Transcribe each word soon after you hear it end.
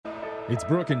It's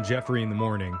Brooke and Jeffrey in the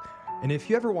morning. And if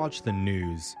you ever watch the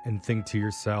news and think to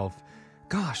yourself,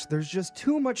 gosh, there's just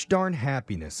too much darn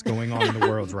happiness going on in the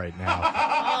world right now.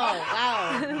 Oh,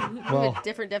 wow. Well, a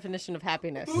different definition of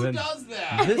happiness. Who does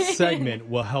that? This segment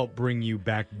will help bring you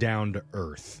back down to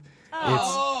earth.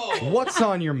 It's What's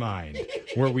on Your Mind,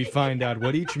 where we find out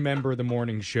what each member of the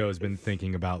morning show has been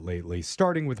thinking about lately.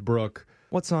 Starting with Brooke,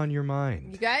 what's on your You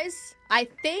mind? guys, I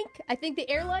think the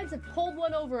airlines have pulled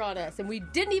one over on us, and we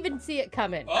didn't even see it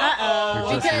coming. You're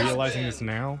just Because- realizing this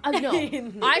now? No,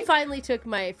 I finally took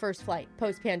my first flight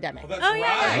post-pandemic. Oh, that's Oh, yeah.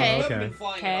 right. Okay. You haven't Okay. been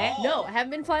flying Okay. at all. No, I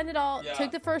haven't been flying at all. Yeah.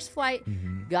 Took the first flight,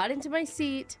 got into my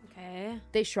seat. Okay.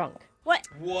 They shrunk. What?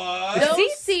 What?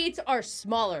 Those seats are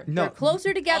smaller. No. They're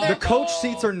closer together. The coach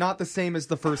seats are not the same as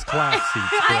the first class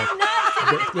seats,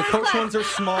 Brooke. The coach ones are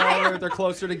smaller. They're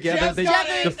closer together. Jeff's They, got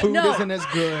it. the food No. isn't as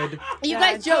good. You Yeah,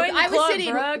 guys joke. join the I was club,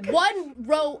 sitting Brooke. one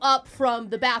row up from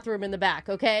the bathroom in the back,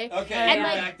 okay? Okay, And you're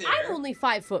like, back there. I'm only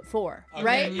 5'4", Okay,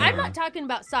 right? yeah. I'm not talking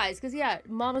about size, because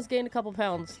Mama's gained a couple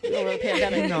pounds over the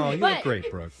pandemic. No, you But- look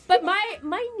great, Brooke. But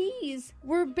my knees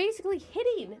were basically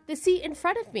hitting the seat in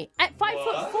front of me at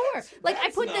 5'4". Like I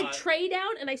That's put the not- tray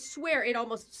down, and I swear it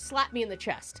almost slapped me in the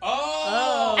chest.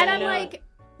 Oh. And I'm no. like,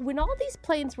 when all these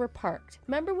planes were parked,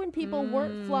 remember when people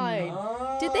weren't flying?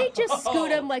 Did they just scoot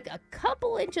them like a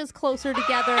couple inches closer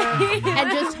together and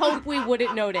just hope we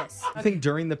wouldn't notice? I think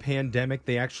during the pandemic,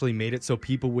 they actually made it so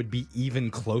people would be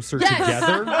even closer Yes.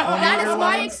 together. That is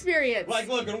my airlines. experience. Like,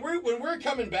 look, when we're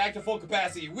coming back to full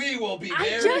capacity, we will be I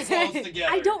very just, close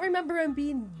together. I don't remember them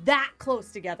being that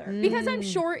close together. Because I'm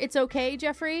sure it's okay,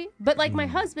 Jeffrey. But like my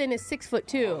husband is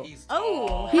 6'2". He's Oh,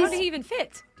 tall. how did he even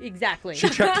fit? Exactly. She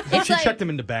checked, It's she like- checked him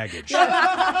into baggage.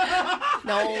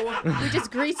 No, we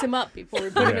just grease him up before we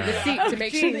put him in the Yeah. seat to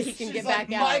make sure that he can She's get like,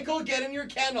 back out. Michael, get in your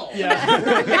kennel. You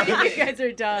guys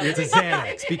are dumb. It's a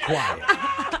Xanax. Be quiet.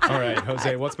 All right,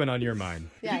 Jose, what's been on your mind?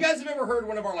 Yeah. You guys have ever heard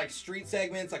one of our like street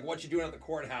segments, like what you doing at the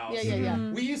courthouse? Yeah.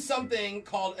 We use something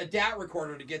called a DAT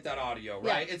recorder to get that audio,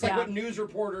 right? Yeah. It's like Yeah. what news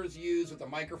reporters use with a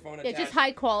microphone Yeah, attached. just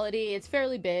high quality. It's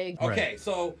fairly big. Okay,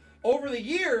 so over the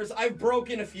years, I've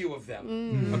broken a few of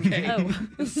them. Okay,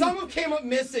 some have came up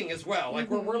missing as well. Like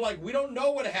where we're like, we don't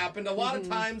know what happened. A lot of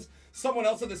times, someone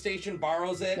else at the station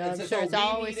borrows it. and I'm says, sure "Oh, it's we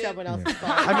always need it." someone else's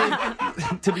fault. I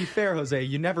mean, to be fair, Jose,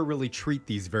 you never really treat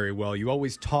these very well. You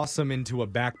always toss them into a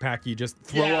backpack. You just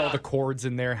throw Yeah. all the cords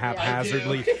in there I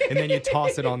haphazardly, do. and then you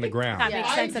toss it on the ground. That makes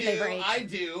I sense that they do, break. I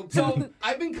do. So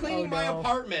I've been cleaning my no.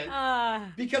 apartment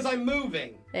because I'm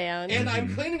moving, and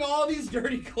I'm cleaning all these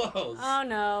dirty clothes. Oh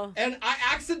no. And I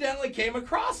accidentally came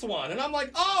across one, and I'm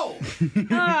like, "Oh,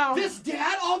 Oh. this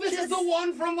dad! Oh, this is the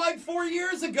one from like 4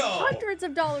 years ago." Hundreds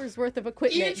of dollars worth of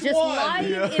equipment Each just one.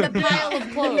 lying in a pile of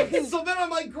clothes. So then I'm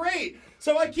like, "Great!"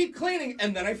 So I keep cleaning,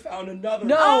 and then I found another.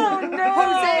 No, one.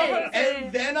 Jose.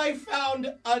 And then I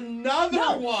found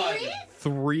another one.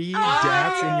 3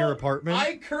 DATs in your I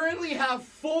apartment? currently have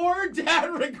 4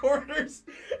 DAT recorders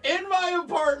in my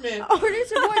apartment.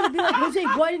 Producer Boy would be like, Jose,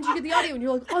 why didn't you get the audio? And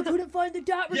you're like, I couldn't find the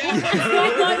dot recorder. Yeah. It's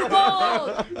not my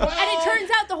fault. Well, And it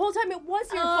turns out the whole time it was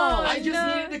your fault. I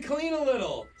just needed to clean a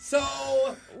little. So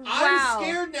Wow. I'm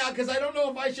scared now because I don't know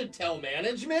if I should tell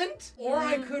management or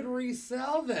I could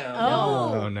resell them.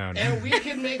 Oh. No. And we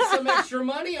can make some extra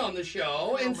money on the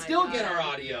show and still get our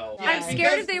audio. I'm scared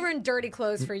because- if they were in dirty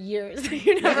clothes for years.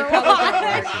 You never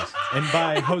want. And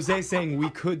by Jose saying we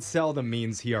could sell them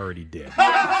means he already did.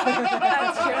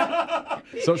 That's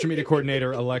true. Social media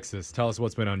coordinator Alexis, tell us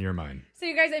what's been on your mind. So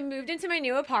you guys, I moved into my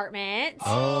new apartment.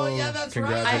 Oh, yeah, that's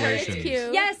right. I heard it's Congratulations.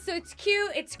 cute. Yes, so it's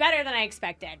cute. It's better than I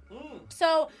expected.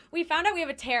 So we found out we have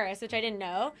a terrace, which I didn't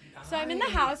know. So I'm in the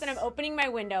house and I'm opening my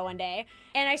window one day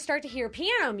and I start to hear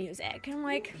piano music. And I'm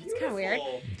like, it's kind of weird.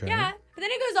 Beautiful. Okay. Yeah. But then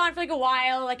it goes on for like a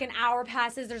while, like an hour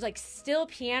passes. There's like still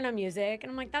piano music. And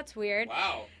I'm like, that's weird.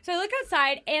 Wow. So I look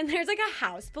outside and there's like a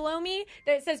house below me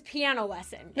that says piano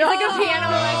lesson. It's like a piano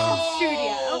lesson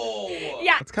studio. Oh.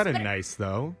 Yeah. That's kind of nice,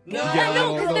 though. No, You get a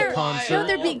no, little, 'cause little they're- concert. No,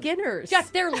 they're beginners.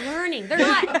 Jeff, they're learning. They're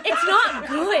not. It's not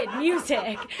good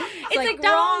music. It's like, like,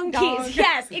 wrong dong, dong. keys.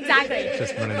 Yes, exactly.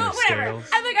 Just running But their whatever. scales.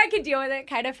 I'm like, I could deal with it.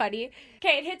 Kind of funny.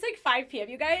 Okay, it hits like 5 p.m.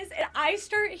 You guys, and I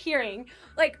start hearing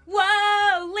like,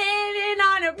 "Whoa, living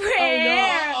on a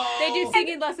prayer." no. They do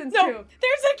singing lessons No, too.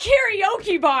 there's a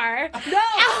karaoke bar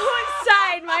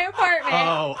outside my apartment.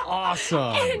 Oh,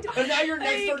 awesome. And now your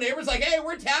next door neighbor's like, "Hey,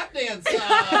 we're tap dance.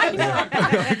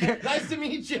 Nice to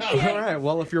meet you." All right.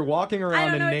 Well, if you're walking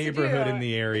around don't a know what to neighborhood do. in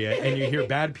the area and you hear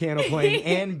bad piano playing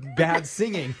and bad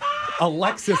singing,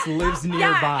 Alexis lives nearby.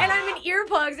 Yeah, and I'm an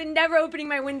earplugs and never opening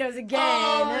my windows again.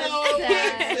 Oh, no,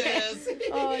 sad. Alexis.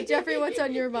 Oh, Jeffrey, what's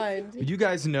on your mind? You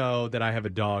guys know that I have a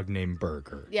dog named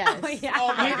Burger. Yes. Oh, yeah.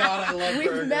 Oh, my God, I love We've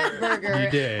Burger. met Burger. You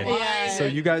did. Yeah. So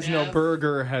you guys know Yes.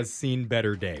 Burger has seen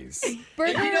better days.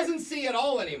 Burger, And he doesn't see at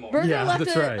all anymore. Burger Yeah, left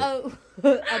that's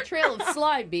a trail of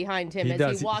slime behind him He as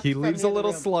does. he walked He from leaves the a other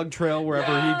little room. slug trail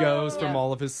wherever he goes from Yeah.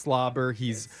 all of his slobber.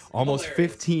 He's almost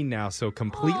hilarious. 15 now, so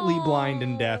completely blind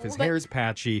and deaf. His but- hair's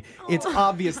patchy. It's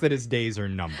obvious that his days are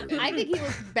numbered. I think he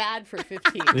looks bad for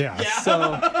 15. Yeah.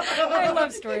 So I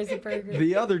love stories of Burger.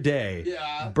 the other day,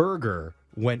 Yeah. Burger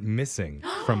went missing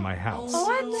from my house.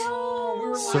 What? No. We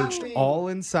were Searched laughing. all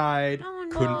inside, Oh,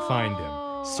 couldn't find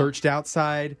no. him. Searched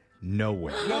outside,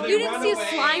 nowhere. No, they You didn't run see away. a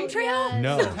slime trail?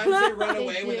 No. Sometimes they run They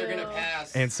away when they're do. going to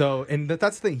pass. And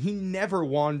that's the thing. He never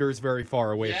wanders very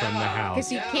far away from the Yeah. house. Because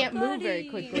he Yeah. can't move very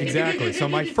quickly. Exactly. So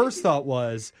my first thought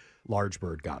was, large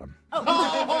bird got him.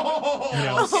 Oh, You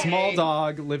know, okay. small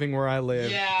dog living where I live,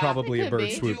 Yeah. probably It a could bird be.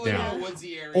 Do swooped live in down. a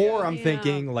woodsy area. Or I'm Yeah.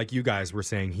 thinking, like you guys were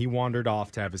saying, he wandered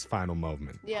off to have his final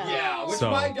moment. Yeah. Yeah, which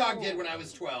So- my dog did when I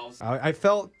was 12. I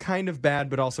felt kind of bad,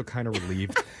 but also kind of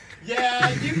relieved. Yeah,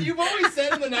 you've always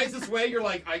said in the nicest way, you're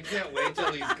like, I can't wait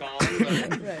till he's gone.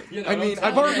 But, Right. you know, I mean,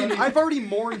 don't tell me. I've already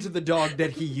mourned the dog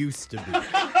that he used to be.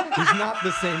 He's not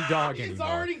the same dog He's anymore.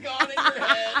 already gone in your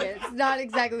head. It's not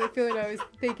exactly the feeling I was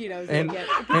thinking I was And going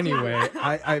to get. anyway,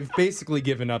 I've basically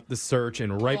given up the search,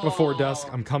 and right before dusk,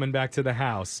 I'm coming back to the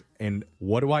house, and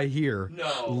what do I hear?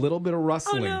 No. A little bit of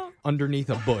rustling no.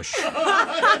 underneath a bush.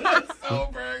 So,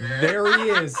 Burger. There he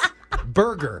is,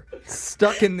 Burger,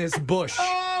 stuck in this bush.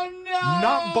 Oh, no.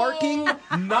 Not barking,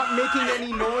 not making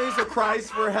any noise or cries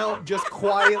for help, just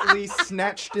quietly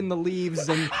snatched in the leaves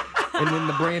and in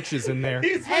the branches in there.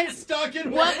 He's been And stuck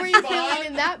in What one were you spot. feeling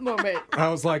in that moment? I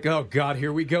was like, oh God,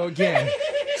 here we go again.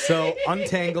 So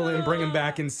untangle him, bring him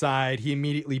back inside. He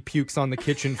immediately pukes on the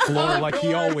kitchen floor like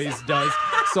he always does.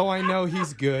 So I know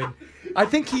he's good. I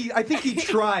think he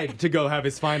tried to go have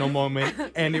his final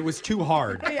moment, and it was too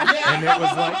hard. And it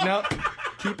was like, nope,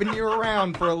 keeping you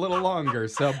around for a little longer.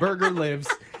 So Burger lives,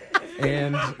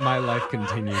 and my life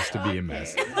continues to be a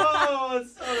mess. Oh,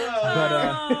 it's so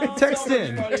loud. But text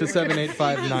in to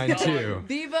 78592.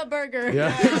 Viva Burger.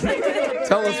 Yeah.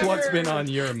 Tell us what's been on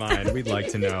your mind. We'd like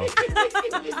to know.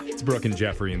 It's Brooke and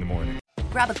Jeffrey in the morning.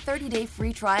 Grab a 30-day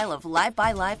free trial of Live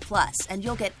by Live Plus, and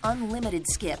you'll get unlimited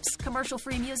skips,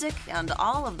 commercial-free music, and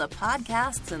all of the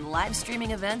podcasts and live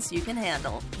streaming events you can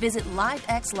handle. Visit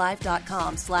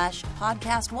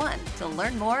livexlive.com/podcast1 to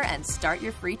learn more and start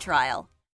your free trial.